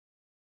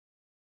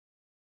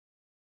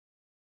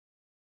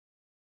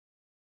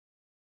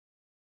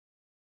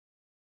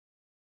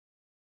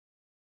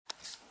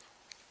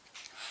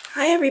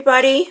Hi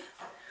everybody,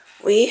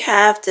 we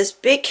have this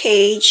big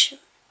cage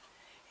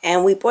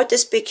and we bought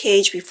this big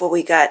cage before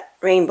we got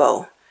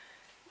Rainbow.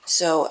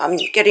 So I'm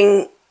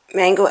getting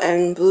Mango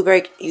and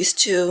Blueberry used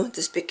to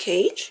this big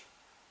cage.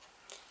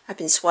 I've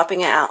been swapping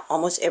it out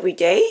almost every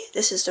day.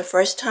 This is the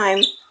first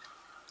time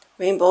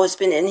Rainbow has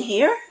been in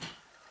here.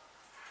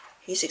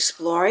 He's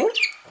exploring.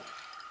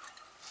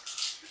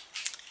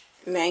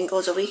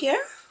 Mango's over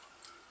here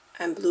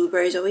and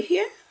Blueberry's over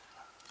here.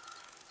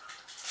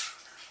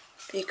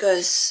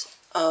 Because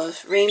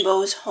of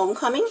Rainbow's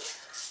homecoming,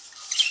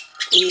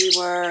 we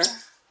were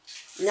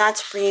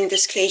not bringing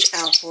this cage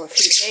out for a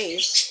few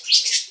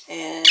days,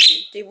 and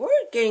they were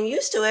getting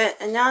used to it,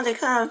 and now they're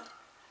kind of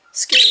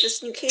scared of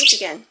this new cage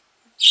again.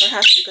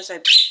 Perhaps because I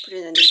put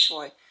in a new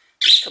toy,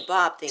 this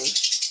kebab thing.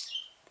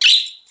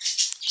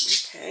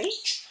 Okay,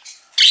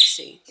 let's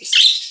see.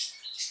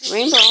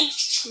 Rainbow,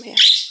 come here.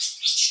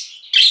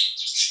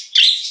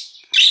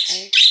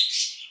 Okay.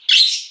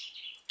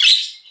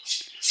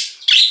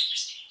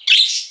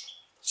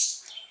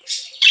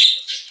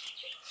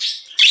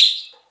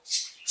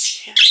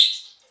 Yeah.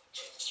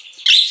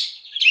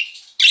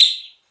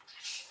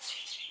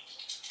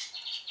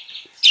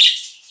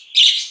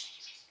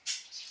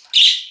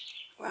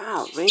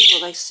 Wow, Rainbow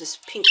likes this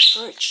pink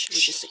perch,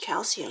 which is the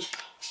calcium.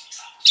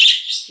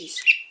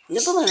 He's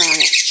nibbling on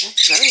it.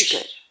 That's very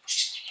good.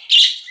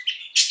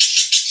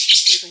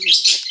 See if I can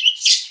get.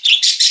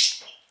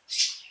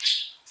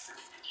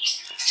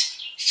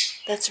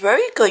 That's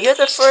very good. You're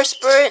the first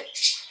bird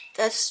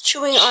that's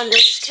chewing on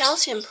this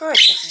calcium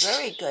perch. That's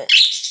very good.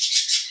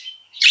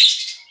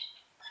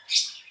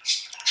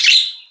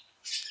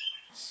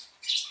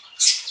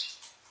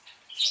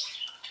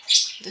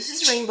 This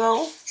is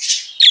Rainbow.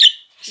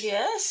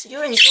 Yes,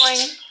 you're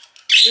enjoying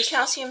the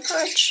calcium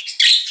perch.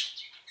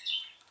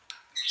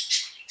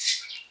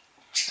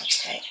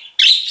 Okay.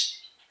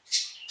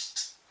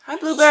 Hi,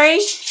 Blueberry.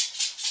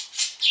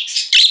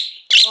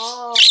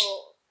 Oh,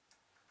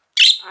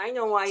 I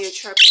know why you're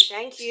chirping.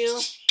 Thank you.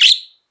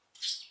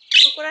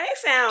 Look what I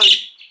found.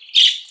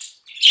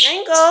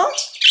 Mango,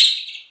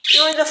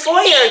 you're in the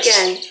foyer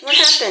again. What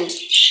happened?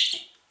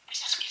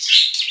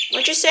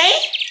 What'd you say?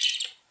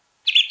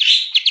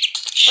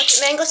 What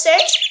did Mango say?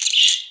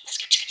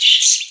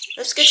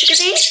 Let's get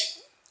Chickadee?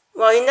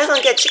 Well, you're not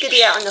going to get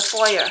Chickadee out in the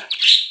foyer.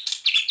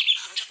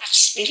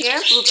 You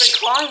hear? Blueberry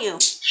calling you.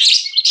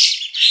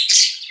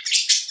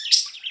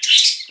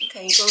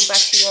 Okay, you're going back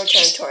to your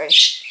territory.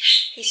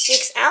 He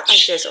sneaks out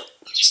like this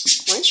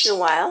once in a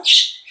while.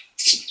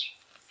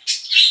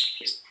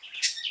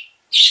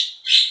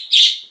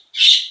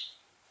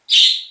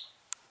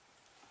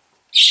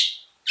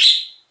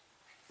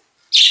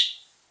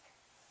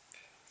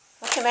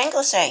 What can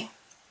Mango say?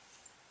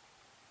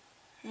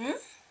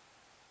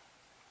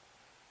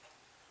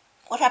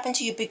 What happened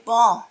to your big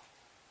ball?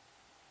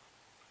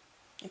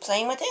 You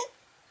playing with it?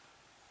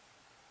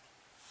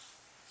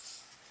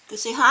 Go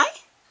say hi?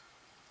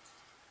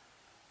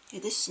 Okay,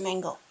 this is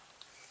Mango.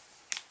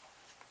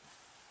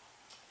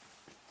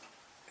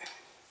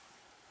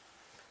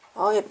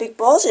 Oh, your big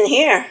ball's in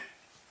here.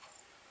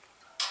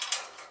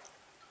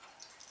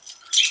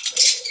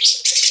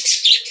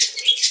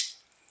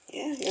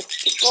 Yeah, your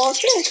big ball's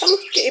here. Come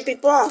get your big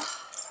ball.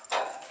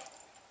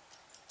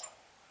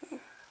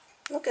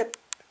 Look at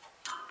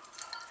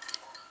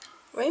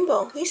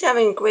Rainbow. He's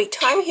having a great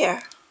time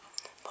here.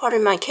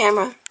 Pardon my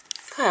camera.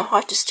 Kind of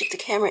hard to stick the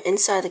camera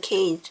inside the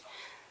cage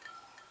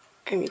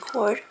and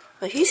record,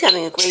 but he's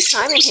having a great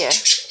time in here.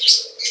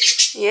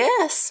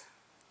 Yes.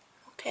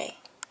 Okay.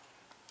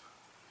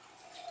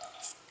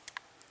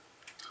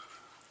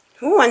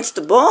 Who wants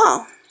the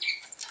ball?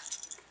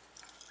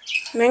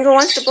 Mango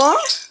wants the ball?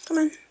 Come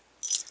on.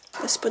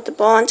 Let's put the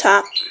ball on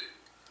top.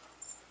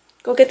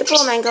 Go get the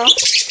ball, Mango.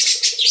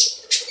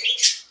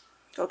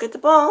 Go get the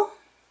ball.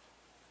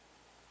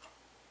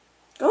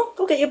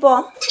 Go get your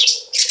ball.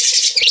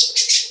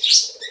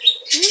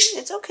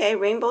 It's okay,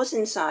 Rainbow's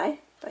inside,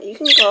 but you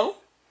can go.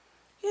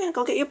 Yeah,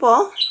 go get your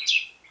ball.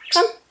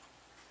 Come.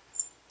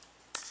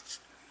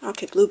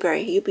 Okay,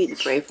 Blueberry, you be the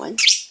brave one.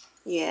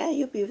 Yeah,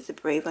 you be the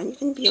brave one. You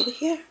can be over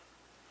here.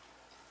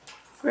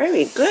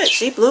 Very good.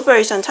 See,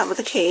 Blueberry's on top of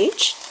the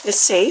cage. It's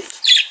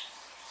safe.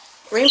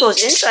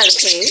 Rainbow's inside the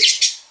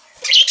cage.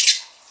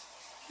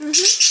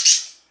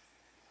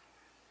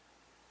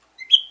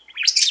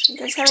 You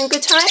guys having a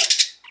good time?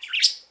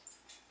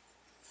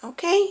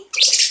 Okay.